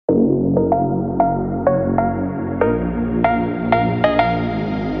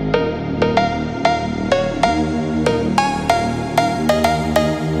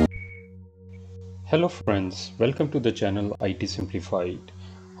Hello friends, welcome to the channel IT Simplified.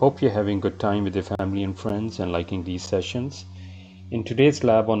 Hope you're having good time with your family and friends and liking these sessions. In today's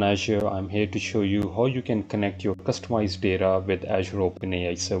lab on Azure, I'm here to show you how you can connect your customized data with Azure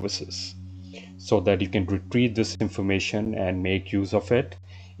OpenAI services so that you can retrieve this information and make use of it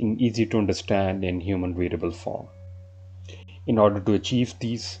in easy to understand and human readable form. In order to achieve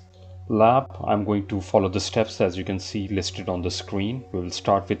these lab, I'm going to follow the steps as you can see listed on the screen. We will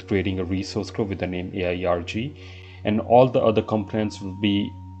start with creating a resource group with the name AIRG, and all the other components will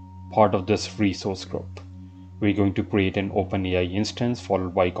be part of this resource group. We're going to create an OpenAI instance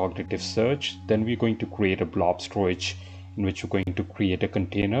followed by cognitive search. Then we're going to create a blob storage in which we're going to create a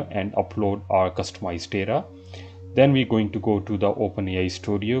container and upload our customized data. Then we're going to go to the OpenAI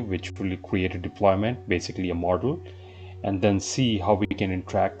Studio, which will create a deployment, basically a model, and then see how we can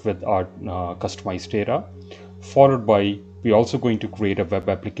interact with our customized data. Followed by, we're also going to create a web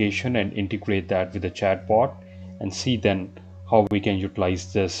application and integrate that with a chatbot and see then how we can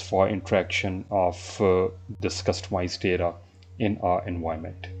utilize this for interaction of this customized data in our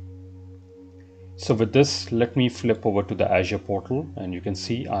environment. So with this, let me flip over to the Azure portal and you can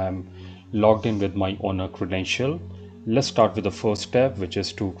see I'm logged in with my owner credential. Let's start with the first step, which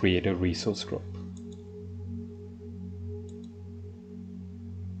is to create a resource group.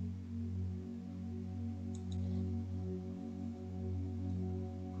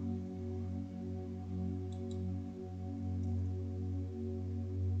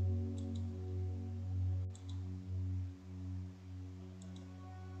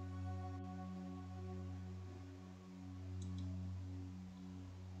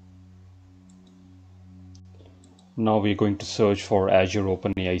 Now we're going to search for Azure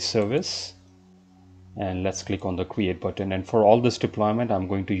OpenAI service and let's click on the create button. And for all this deployment, I'm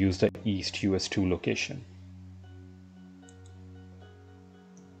going to use the East US2 location.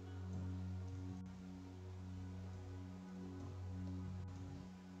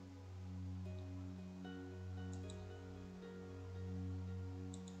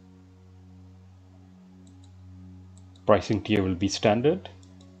 Pricing tier will be standard.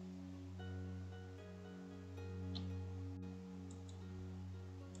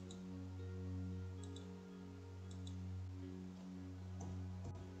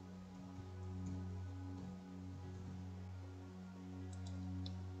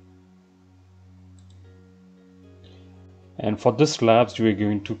 And for this labs, we're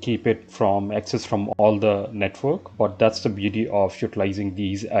going to keep it from access from all the network, but that's the beauty of utilizing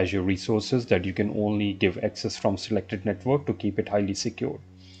these Azure resources, that you can only give access from selected network to keep it highly secure.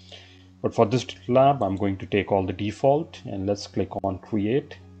 But for this lab, I'm going to take all the default and let's click on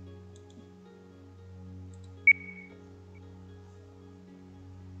create.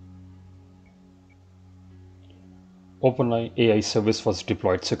 OpenAI service was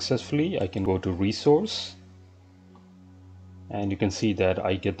deployed successfully. I can go to resource and you can see that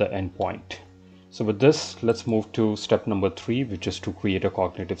I get the endpoint. So with this, let's move to step number 3, which is to create a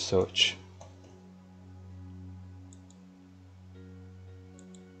cognitive search.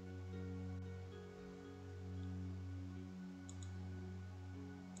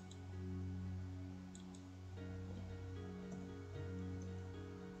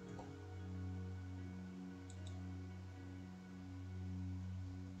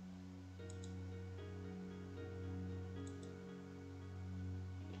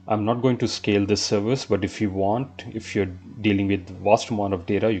 I'm not going to scale this service, but if you want, if you're dealing with vast amount of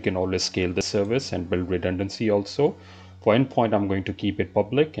data, you can always scale the service and build redundancy also. For endpoint, I'm going to keep it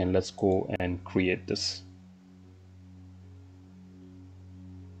public and let's go and create this.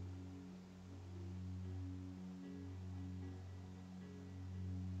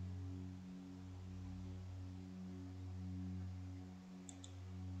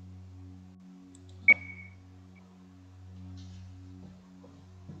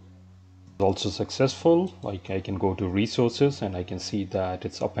 Also successful. Like I can go to resources and I can see that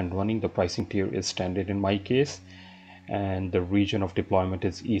it's up and running. The pricing tier is standard in my case, and the region of deployment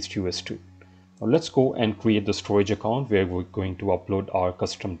is East US2. Now let's go and create the storage account where we're going to upload our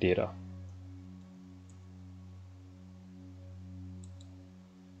custom data.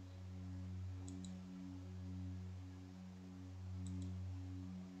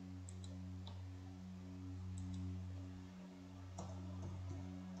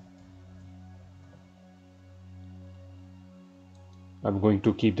 I'm going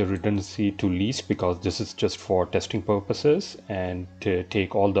to keep the redundancy to least because this is just for testing purposes, and to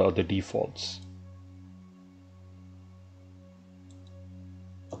take all the other defaults.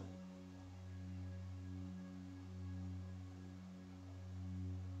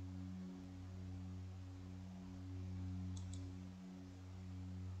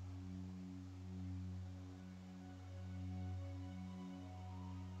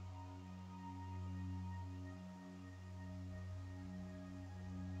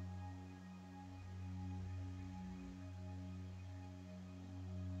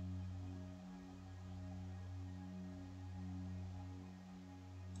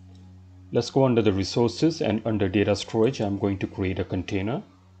 Let's go under the resources, and under data storage, I'm going to create a container.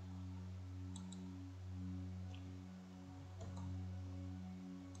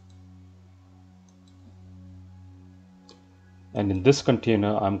 And in this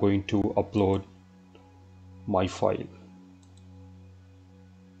container, I'm going to upload my file.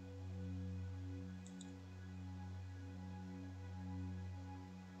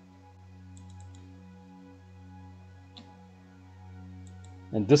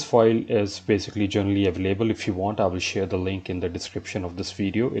 And this file is basically generally available. If you want, I will share the link in the description of this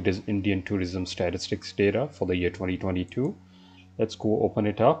video. It is Indian tourism statistics data for the year 2022. Let's go open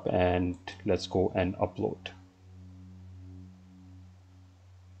it up and let's go and upload.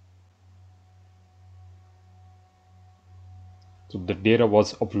 So the data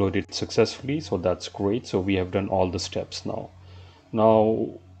was uploaded successfully, so that's great. So we have done all the steps now. Now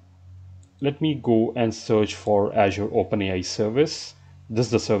let me go and search for Azure OpenAI service. This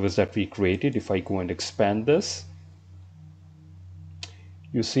is the service that we created. If I go and expand this,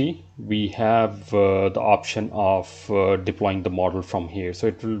 you see we have the option of deploying the model from here. So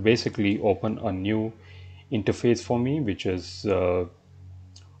it will basically open a new interface for me, which is with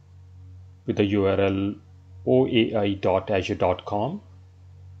the URL oai.azure.com.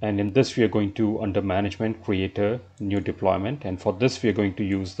 And in this, we are going to, under management, create a new deployment. And for this, we are going to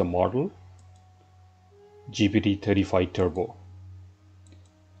use the model GPT-35 Turbo.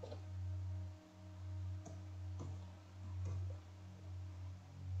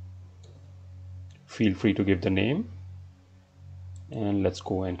 Feel free to give the name. And let's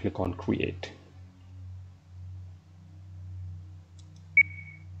go and click on create.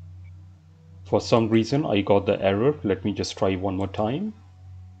 For some reason, I got the error. Let me just try one more time.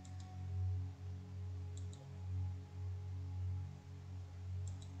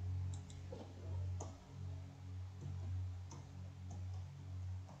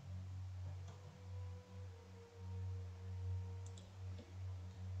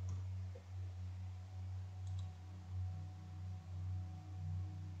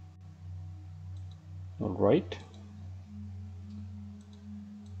 All right.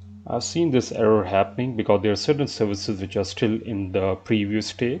 I've seen this error happening because there are certain services which are still in the preview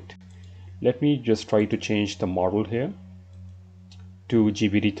state. Let me just try to change the model here to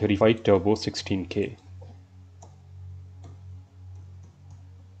GPT-35 Turbo 16K.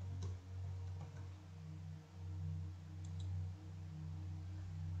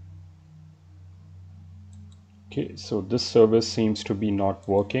 Okay, so this service seems to be not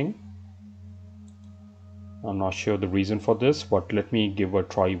working. I'm not sure the reason for this, but let me give a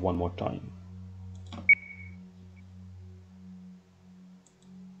try one more time.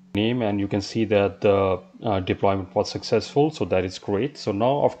 Name, and you can see that the deployment was successful, so that is great. So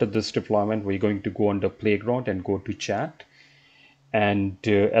now after this deployment, we're going to go under playground and go to chat. And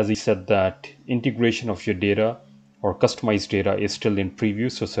as I said, that integration of your data or customized data is still in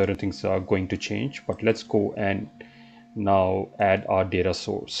preview, so certain things are going to change. But let's go and now add our data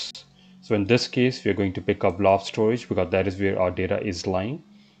source. So in this case, we're going to pick up blob storage because that is where our data is lying.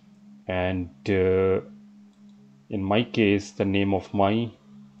 And in my case, the name of my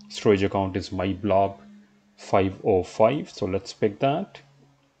storage account is myblob505. So let's pick that.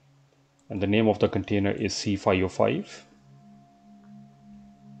 And the name of the container is C505.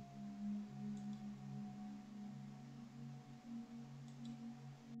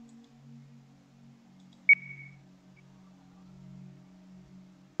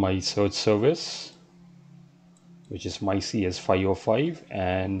 My search service, which is mycs505,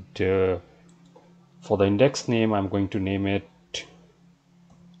 and for the index name, I'm going to name it,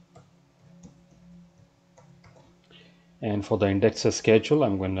 and for the indexer schedule,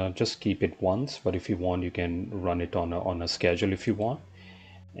 I'm going to just keep it once, but if you want, you can run it on a schedule if you want.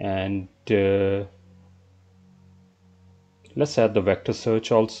 And let's add the vector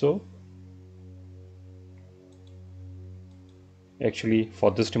search also. Actually,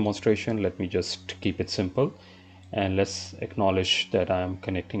 for this demonstration, let me just keep it simple, and let's acknowledge that I am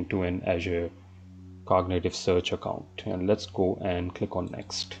connecting to an Azure Cognitive Search account, and let's go and click on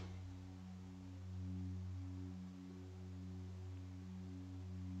next.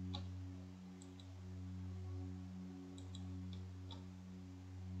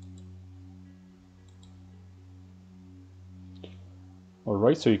 All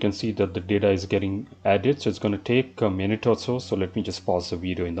right, so you can see that the data is getting added, so it's going to take a minute or so. So let me just pause the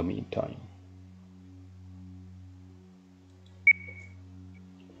video in the meantime.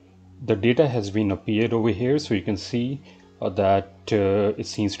 The data has been appeared over here, so you can see that it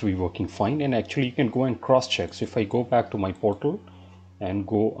seems to be working fine. And actually you can go and cross check. So if I go back to my portal and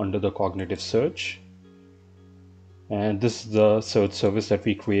go under the cognitive search And this is the search service that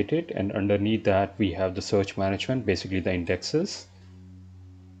we created, and underneath that we have the search management, basically the indexes,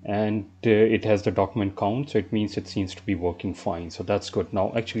 and it has the document count, so it means it seems to be working fine. So that's good.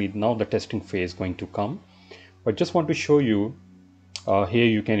 Now actually now the testing phase is going to come, but just want to show you here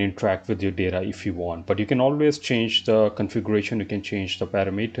you can interact with your data if you want, but you can always change the configuration. You can change the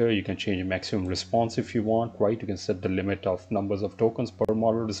parameter, you can change the maximum response if you want, right? You can set the limit of numbers of tokens per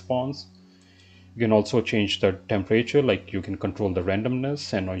model response. You can also change the temperature, like you can control the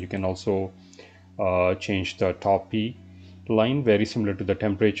randomness, and you can also change the top P line, very similar to the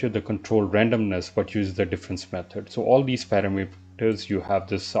temperature, the control randomness, but use the difference method. So all these parameters, you have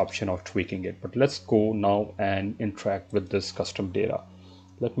this option of tweaking it. But let's go now and interact with this custom data.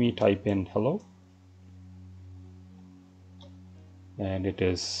 Let me type in hello, and it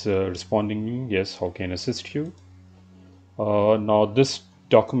is responding me, yes, how can I assist you? Now this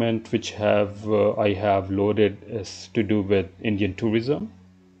document which I have loaded is to do with Indian tourism.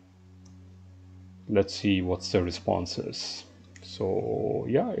 Let's see what's the responses. So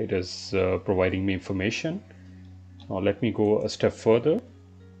yeah, it is providing me information. Now let me go a step further.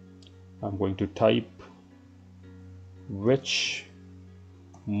 I'm going to type which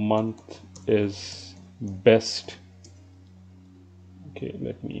month is best. Okay,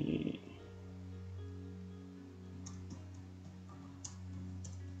 let me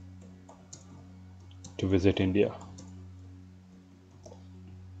to visit India.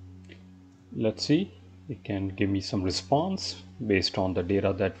 Let's see, it can give me some response based on the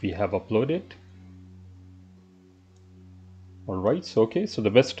data that we have uploaded. All right, so okay, so the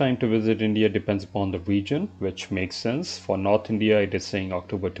best time to visit India depends upon the region, which makes sense. For North India, it is saying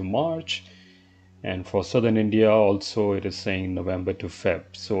October to March, and for Southern India also it is saying November to Feb.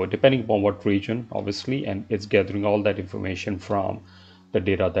 So depending upon what region, obviously, and it's gathering all that information from the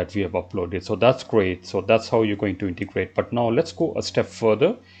data that we have uploaded. So that's great. So that's how you're going to integrate. But now let's go a step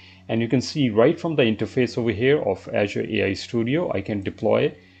further, and you can see right from the interface over here of Azure AI Studio, I can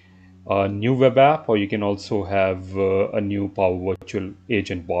deploy a new web app, or you can also have a new Power Virtual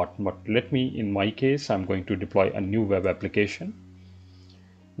Agent bot. But let me, in my case, I'm going to deploy a new web application.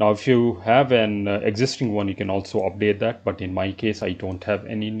 Now, if you have an existing one, you can also update that. But in my case, I don't have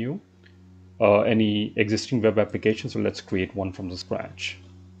any existing web application. So let's create one from the scratch.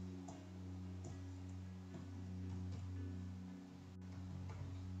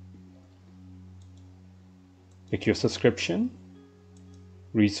 Pick your subscription.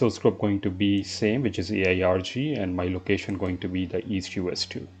 Resource group going to be same, which is AIRG, and my location going to be the East US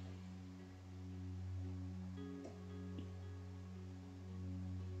 2.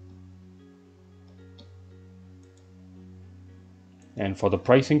 And for the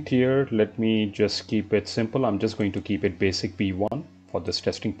pricing tier, let me just keep it simple. I'm just going to keep it basic V1 for this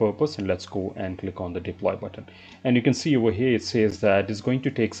testing purpose, and let's go and click on the deploy button. And you can see over here it says that it's going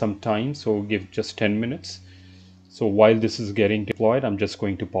to take some time, so give just 10 minutes. So while this is getting deployed, I'm just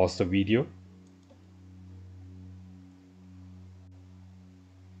going to pause the video.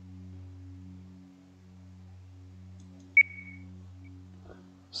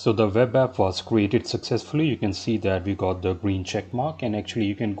 So the web app was created successfully. You can see that we got the green check mark, and actually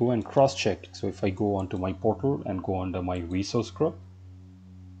you can go and cross check. So if I go onto my portal and go under my resource group,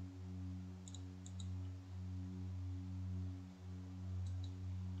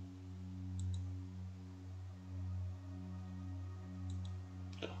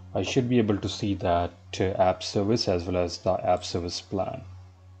 I should be able to see that app service as well as the app service plan.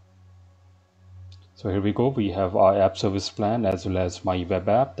 So here we go. We have our app service plan as well as my web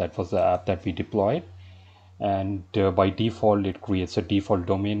app. That was the app that we deployed. And by default, it creates a default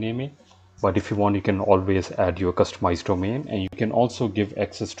domain name. But if you want, you can always add your customized domain, and you can also give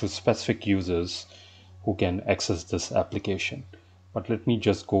access to specific users who can access this application. But let me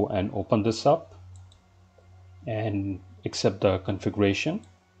just go and open this up and accept the configuration.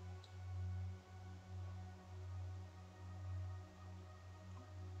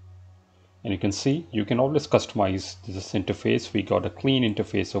 And you can see you can always customize this interface. We got a clean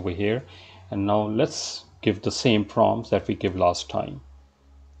interface over here, and now let's give the same prompts that we gave last time.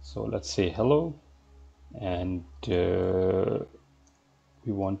 So let's say hello, and we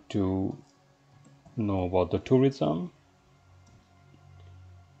want to know about the tourism,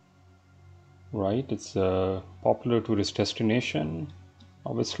 right? It's a popular tourist destination.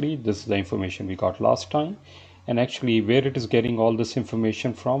 Obviously this is the information we got last time. And actually where it is getting all this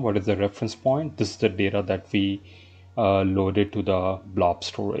information from, what is the reference point? This is the data that we loaded to the blob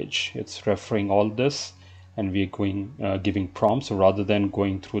storage. It's referring all this, and we're going giving prompts. So rather than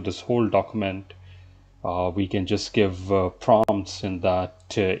going through this whole document We can just give prompts in that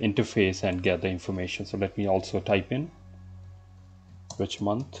interface and get the information. So let me also type in which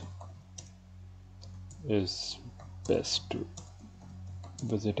month is best to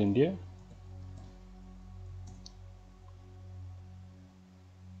visit India.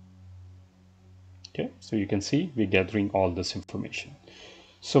 Okay, so you can see we're gathering all this information.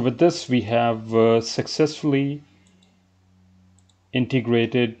 So with this, we have successfully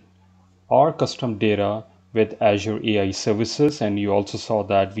integrated our custom data with Azure AI services. And you also saw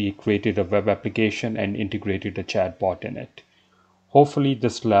that we created a web application and integrated a chatbot in it. Hopefully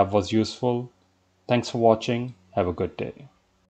this lab was useful. Thanks for watching. Have a good day.